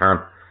quickly as we can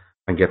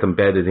and get them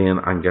bedded in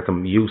and get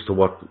them used to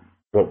what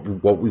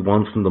we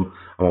want from them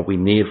and what we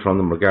need from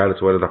them, regardless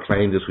of whether they're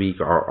playing this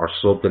week or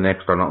sub the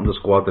next or not in the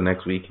squad the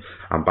next week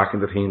and back in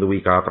the team the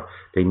week after.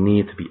 They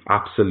need to be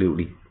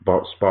absolutely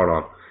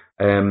spot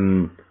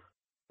on.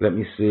 Let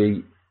me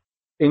see.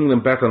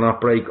 England better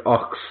not break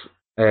Ox,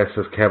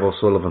 says Kev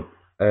O'Sullivan.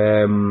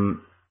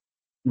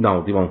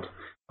 No, they won't.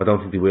 I don't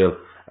think they will.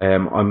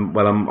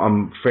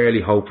 I'm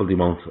fairly hopeful they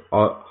won't.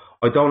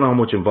 I don't know how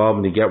much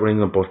involvement they get with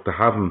England, but to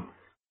have him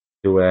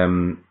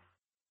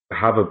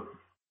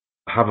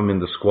have him in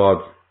the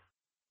squad,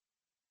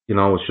 you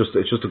know,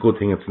 it's just a good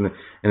thing. It's an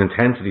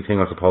intensity thing,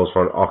 I suppose,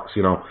 for Ox.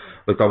 You know,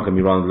 like, don't get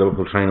me wrong, the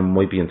Liverpool training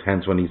might be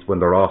intense when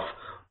they're off,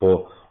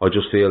 but I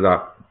just feel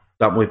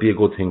that might be a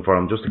good thing for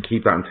him, just to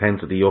keep that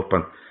intensity up.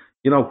 And,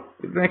 you know,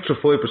 an extra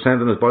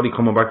 5% in his body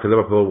coming back to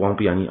Liverpool won't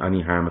be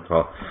any harm at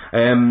all.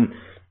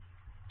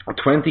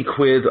 20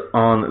 quid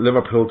on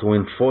Liverpool to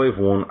win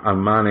 5-1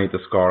 and Mane to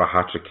score a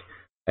hat-trick.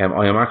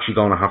 I am actually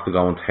going to have to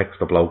go and text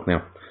the bloke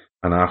now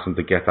and ask him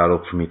to get that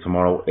up for me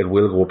tomorrow. It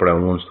will go up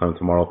around lunchtime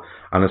tomorrow.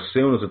 And as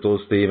soon as it does,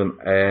 Stephen,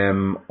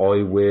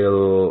 I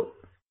will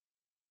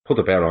put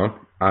the bet on,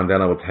 and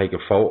then I will take a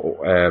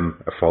photo. I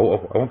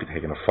won't be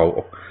taking a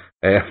photo.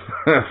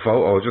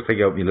 I'll just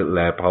take out my little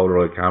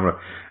Polaroid camera.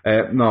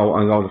 No,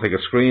 I'm going to take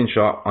a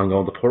screenshot. I'm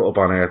going to put it up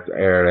on our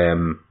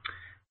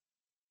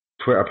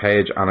Twitter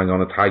page, and I'm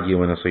going to tag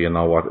you in it so you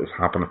know what is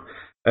happening.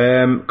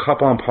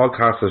 Cop On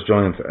Podcast has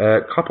joined.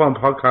 Cop On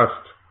Podcast.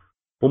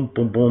 Boom,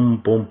 boom,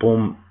 boom, boom,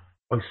 boom.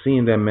 I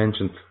seen them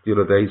mentioned the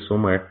other day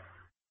somewhere,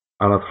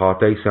 and I thought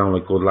they sound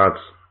like good lads.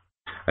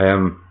 I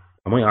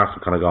might ask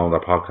them, can I go on their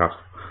podcast?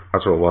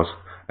 That's what it was.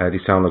 They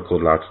sound like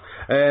good lads.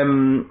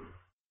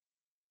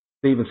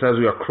 Stephen says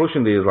we are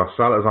crushing these.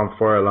 Salah's on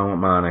fire along with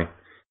Mane.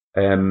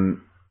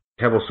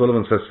 Kev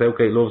O'Sullivan says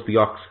Southgate loves the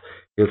Ox.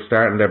 He'll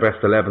start in their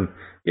best 11.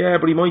 Yeah,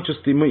 but he might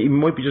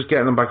be just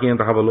getting them back in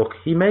to have a look.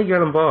 He may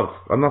get involved.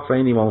 I'm not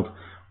saying he won't,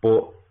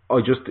 but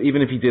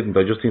even if he didn't,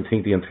 I just didn't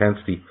think the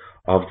intensity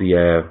of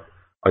the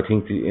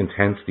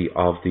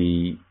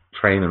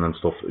training and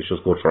stuff is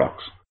just good for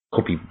Ox.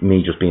 Could be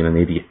me just being an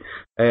idiot.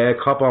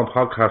 Cop On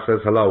Podcast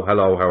says hello, how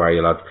are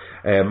you, lads?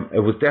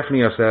 It was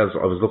definitely ourselves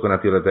I was looking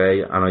at the other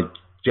day, and I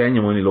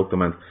genuinely looked at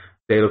them and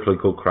they look like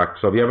good crack.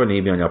 So if you ever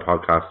need me on your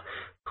podcast,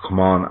 come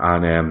on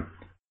and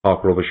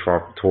talk rubbish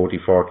for 30,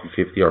 40,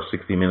 50 or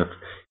 60 minutes.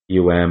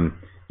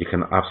 you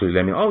can absolutely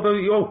let me.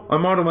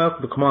 I'm more than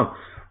welcome to come on.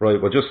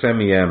 Right, well, just send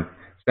me a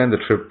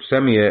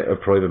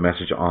private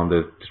message on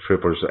the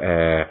Trippers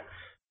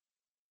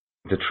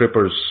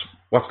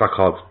what's that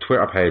called,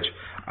 Twitter page,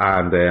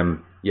 and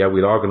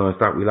we'll organise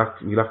that. We'll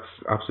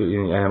absolutely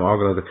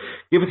organise it.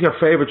 Give it to your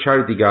favourite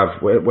charity,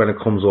 Gav, when it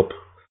comes up.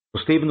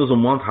 But Stephen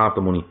doesn't want half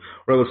the money.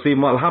 Right, well, Stephen,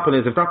 what'll happen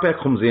is if that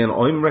bet comes in,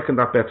 I reckon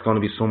that bet's going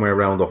to be somewhere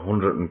around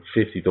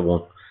 150 to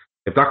 1.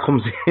 If that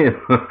comes in,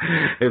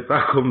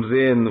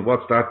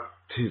 what's that?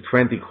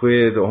 20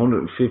 quid,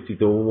 150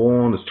 to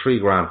 1, it's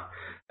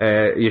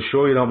 $3,000. You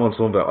sure you don't want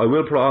some bet? I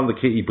will put on the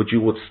kitty, but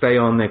you would stay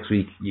on next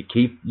week. You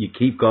keep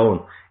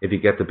going if you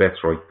get the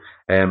bets right.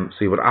 So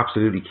you would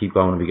absolutely keep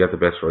going if you get the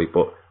bets right.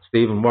 But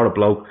Stephen, what a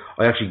bloke.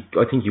 I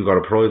think you got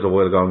a prize a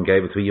while ago and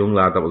gave it to a young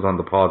lad that was on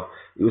the pod.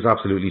 He was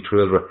absolutely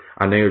thrilled with it,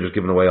 and now you're just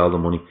giving away all the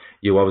money.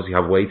 You obviously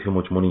have way too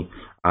much money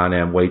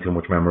and way too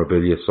much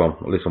memorabilia, so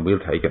listen, we'll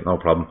take it, no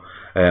problem.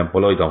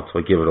 Well, I don't, so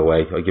I give it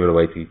away. I give it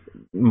away to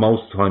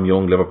most of the time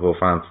young Liverpool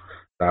fans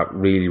that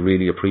really,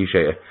 really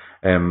appreciate it.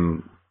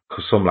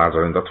 Because some lads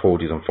are in their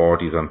 30s and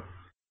 40s and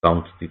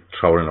don't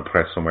throw it in a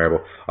press somewhere.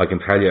 But I can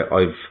tell you,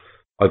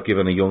 I've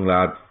given a young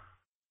lad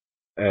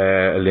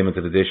a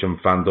limited edition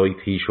Van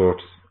Dijk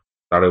t-shirt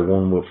that I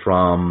won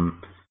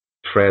from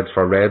Threads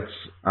for Reds,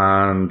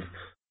 and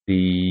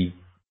the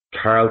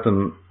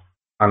Carlton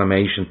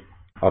animation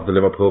of the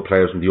Liverpool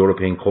players in the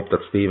European Cup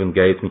that Stephen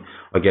gave me.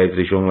 I gave to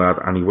this young lad,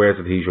 and he wears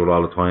the t-shirt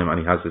all the time, and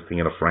he has this thing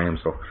in a frame.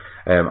 So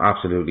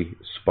absolutely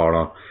spot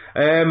on.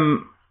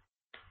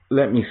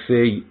 Let me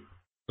see.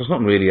 There's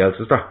nothing really else,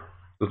 is there?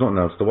 There's nothing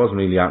else. There wasn't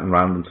really anything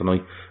random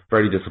tonight.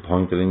 Very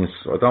disappointed in this.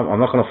 I'm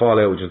not going to fall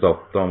out with you,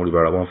 though. Don't worry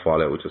about it. I won't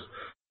fall out with you.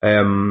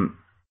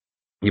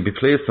 You'd be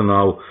pleased to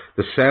know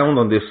the sound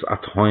on this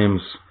at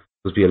times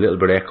does be a little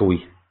bit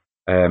echoey.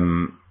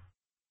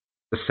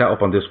 The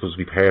setup on this was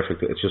be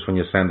perfect. It's just when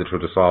you send it through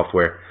the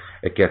software,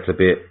 it gets a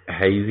bit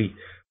hazy.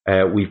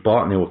 We've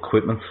bought new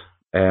equipment.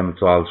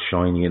 It's all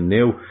shiny and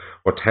new.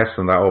 We're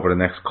testing that over the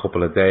next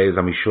couple of days,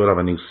 and we should have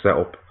a new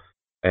setup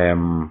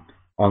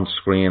on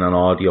screen and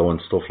audio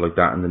and stuff like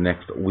that in the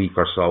next week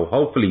or so.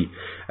 Hopefully,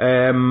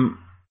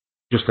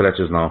 just to let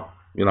you know,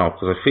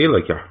 because I feel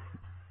like you're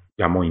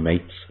my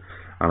mates,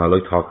 and I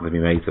like talking to my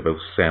mates about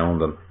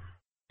sound and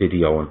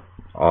video and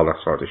all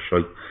that sort of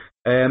shit.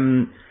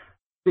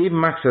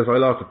 Stephen Mack says, I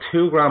lost a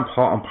 $2,000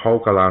 pot on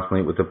poker last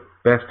night with the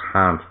best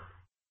hand.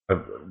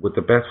 With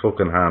the best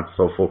fucking hand,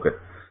 so fuck it.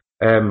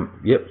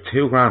 Yep,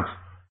 $2,000.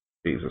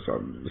 Jesus,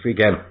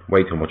 again,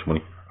 way too much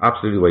money.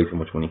 Absolutely way too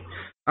much money.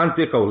 And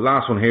Dicko,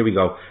 last one, here we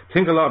go.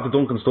 Think a lot of the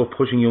Duncan stuff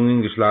pushing young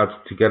English lads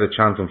to get a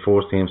chance in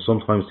first team,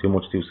 sometimes too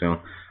much too soon.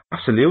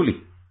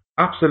 Absolutely.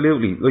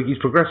 Absolutely. Like, he's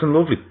progressing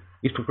lovely.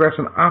 He's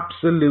progressing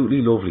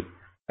absolutely lovely.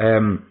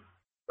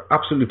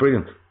 Absolutely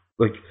brilliant.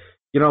 Like,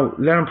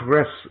 let him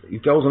progress. He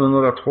goes on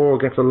another tour,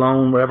 gets a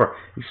loan, whatever.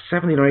 He's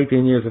 17 or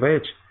 18 years of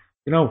age.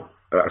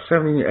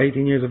 17,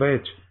 18 years of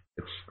age.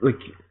 It's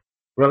like,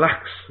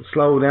 relax,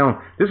 slow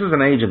down. This is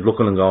an agent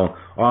looking and going,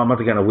 I'm not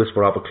getting a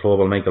whisper off a club,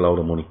 I'll make a load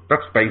of money.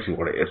 That's basically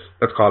what it is.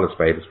 Let's call it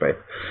spade a spade.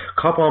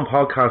 Cop On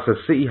Podcast says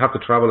City have to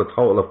travel a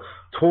total of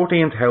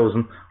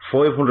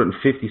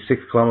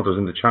 13,556 kilometres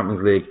in the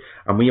Champions League,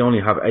 and we only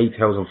have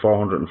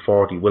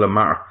 8,440. Will it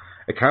matter?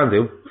 It can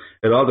do.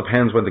 It all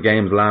depends when the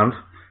games land.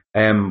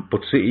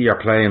 But City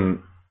are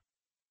playing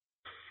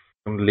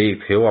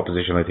League 2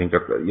 opposition, I think.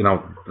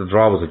 The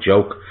draw was a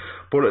joke.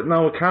 But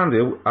no, it can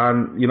do.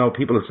 And,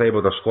 people will say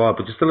about their squad,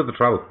 but you still have to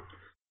travel.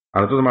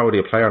 And it doesn't matter whether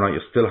you're a player or not,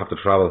 you still have to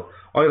travel.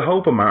 I'd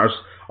hope it matters.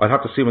 I'd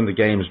have to see when the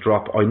games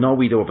drop. I know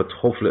we do have a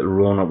tough little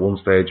run at one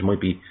stage. It might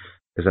be,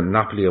 is it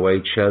Napoli away,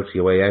 Chelsea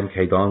away,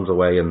 MK Dons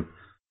away, and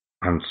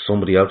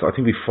somebody else. I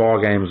think we've 4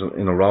 games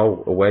in a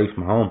row away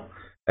from home.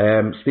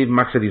 Stephen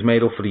Mack said he's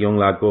made up for the young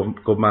lad.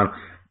 Good man.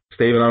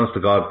 Stephen, honest to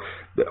God,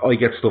 I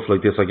get stuff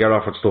like this. I get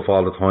offered stuff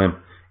all the time.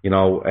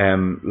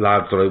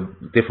 Lads that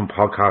different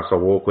podcasts I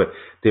work with,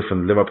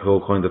 different Liverpool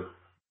kind of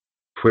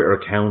Twitter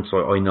accounts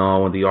I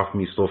know, and they offer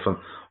me stuff, and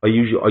I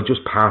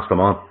just pass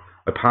them on.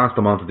 I pass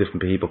them on to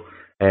different people.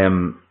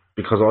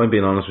 Because I'm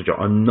being honest with you,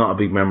 I'm not a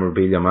big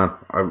memorabilia man.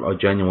 I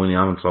genuinely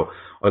am, so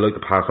I like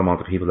to pass them on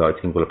to people that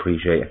I think will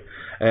appreciate it.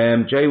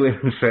 Jay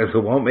Williams says it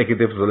won't make a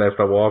difference unless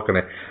they're walking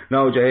it.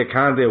 No, Jay, it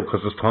can do,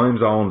 because there's time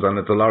zones and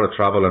it's a lot of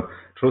travel, and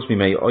trust me,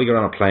 mate, I get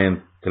on a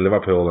plane to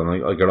Liverpool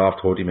and I get off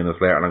 30 minutes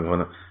later and I'm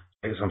going,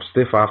 I'm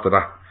stiff after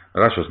that.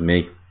 And that's just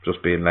me,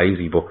 just being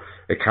lazy, but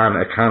it can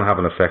have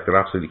an effect. It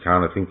absolutely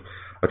can. I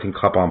think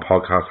Cop On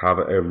Podcast have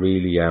a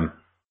really a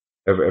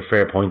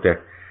fair point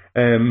there.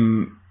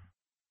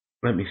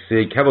 Let me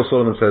see. Kevin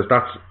Sullivan says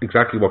that's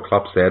exactly what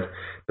Klopp said.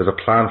 There's a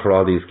plan for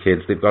all these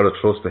kids. They've got to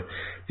trust it.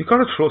 You've got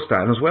to trust that.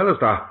 And as well as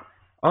that,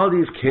 all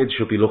these kids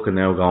should be looking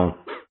now going,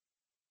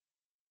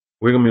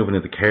 we're going to be moving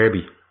into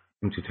Kirby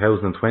in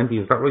 2020.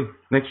 Is that right?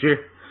 Next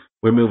year?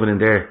 We're moving in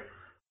there.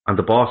 And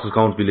the boss is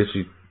going to be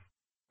literally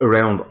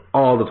around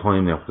all the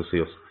time now to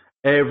see us.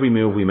 Every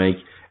move we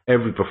make,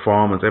 every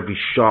performance, every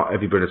shot,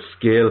 every bit of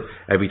skill,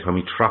 every time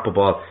we trap a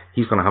ball,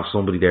 he's going to have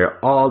somebody there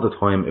all the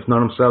time, if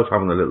not himself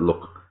having a little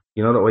look.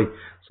 You know that way?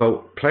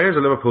 So players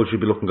of Liverpool should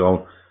be looking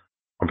going,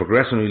 I'm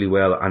progressing really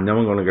well, and now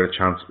I'm going to get a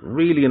chance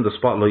really in the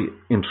spotlight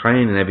in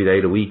training every day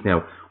of the week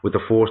now, with the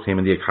first team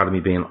and the academy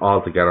being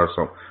all together.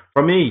 So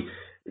for me,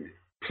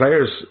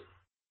 players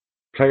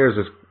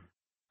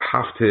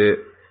have to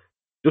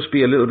just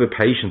be a little bit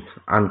patient.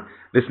 And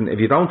listen, if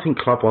you don't think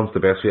Klopp wants the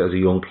best for you as a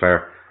young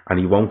player, and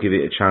he won't give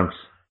you a chance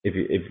if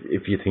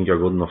you think you're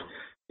good enough,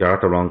 you're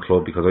at the wrong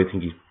club, because I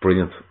think he's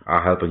brilliant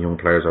at helping young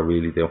players. I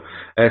really do.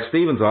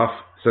 Stephen's off,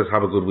 says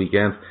have a good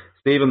weekend.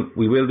 Stephen,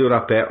 we will do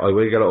that bet. I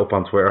will get it up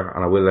on Twitter,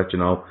 and I will let you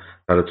know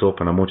that it's up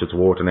and how much it's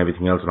worth and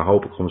everything else, and I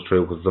hope it comes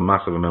true, because it's a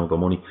massive amount of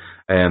money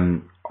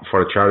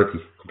for a charity,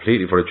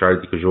 completely for a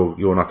charity, because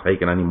you're not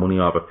taking any money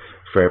off it.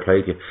 Fair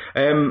play to you.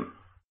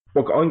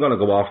 Look, I'm going to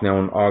go off now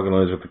and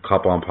organise with the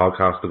Cop On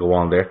podcast to go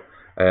on there.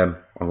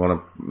 I'm going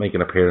to make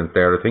an appearance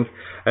there, I think.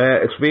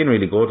 It's been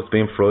really good. It's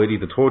been Friday,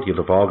 the 30th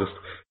of August.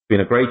 It's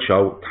been a great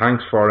show.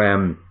 Thanks for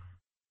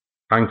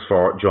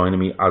joining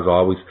me, as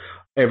always.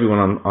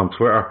 Everyone on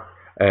Twitter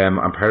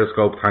and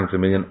Periscope, thanks a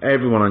million.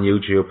 Everyone on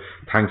YouTube,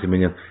 thanks a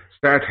million.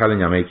 Start telling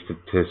your mates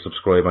to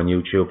subscribe on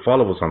YouTube.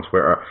 Follow us on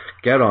Twitter.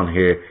 Get on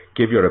here.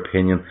 Give your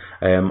opinion.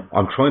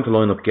 I'm trying to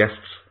line up guests.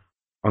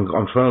 I'm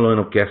trying to line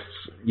up guests,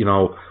 you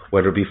know,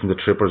 whether it be from the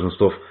Trippers and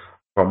stuff,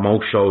 for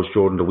most shows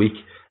during the week.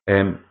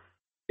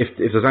 If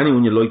there's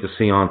anyone you'd like to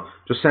see on,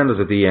 just send us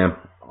a DM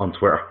on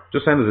Twitter.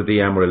 Just send us a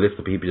DM with a list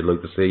of people you'd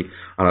like to see,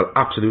 and I'll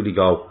absolutely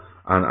go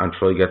and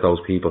try to get those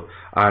people.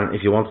 And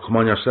if you want to come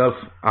on yourself,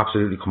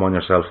 absolutely come on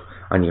yourself,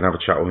 and you can have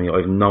a chat with me.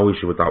 I have no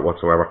issue with that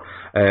whatsoever.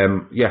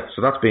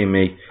 So that's been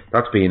me.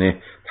 That's been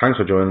it. Thanks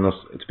for joining us.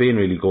 It's been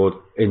really good.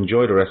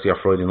 Enjoy the rest of your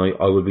Friday night.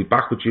 I will be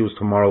back with you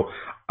tomorrow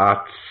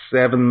at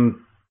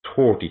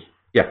 7:30.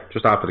 Yeah,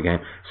 just after the game.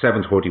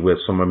 7:30 with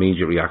some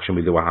immediate reaction.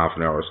 We'll do a half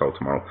an hour or so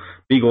tomorrow.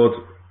 Be good.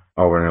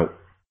 Over and out.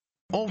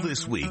 All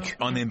this week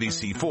on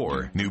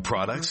NBC4, new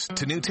products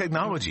to new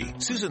technology.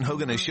 Susan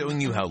Hogan is showing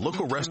you how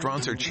local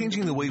restaurants are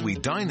changing the way we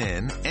dine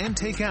in and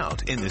take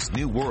out in this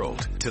new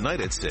world.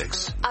 Tonight at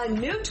 6. A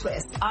new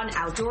twist on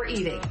outdoor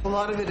eating. A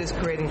lot of it is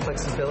creating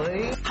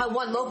flexibility. How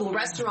one local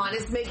restaurant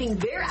is making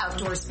their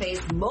outdoor space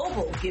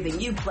mobile,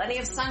 giving you plenty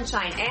of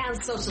sunshine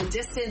and social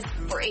distance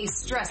for a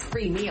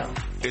stress-free meal.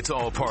 It's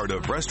all part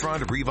of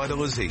restaurant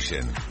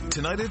revitalization.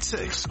 Tonight at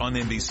 6 on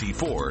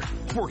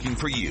NBC4, working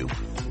for you.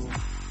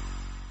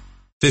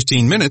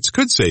 15 minutes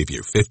could save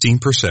you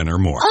 15% or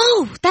more.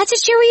 Oh, that's a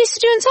cheer we used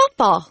to do in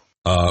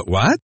softball.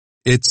 What?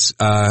 It's,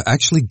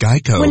 actually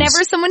Geico.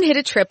 Whenever someone hit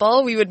a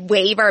triple, we would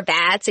wave our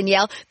bats and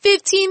yell,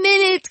 15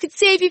 minutes could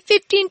save you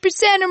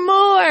 15% or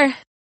more.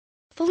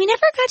 But we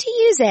never got to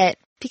use it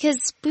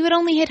because we would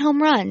only hit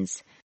home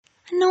runs.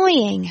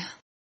 Annoying.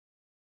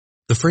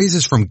 The phrase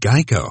is from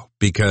Geico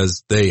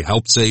because they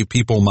help save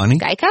people money.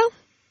 Geico?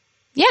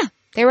 Yeah,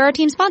 they were our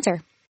team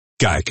sponsor.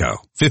 Geico.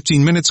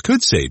 15 minutes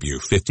could save you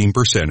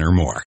 15% or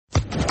more.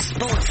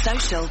 Sports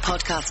Social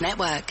Podcast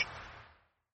Network.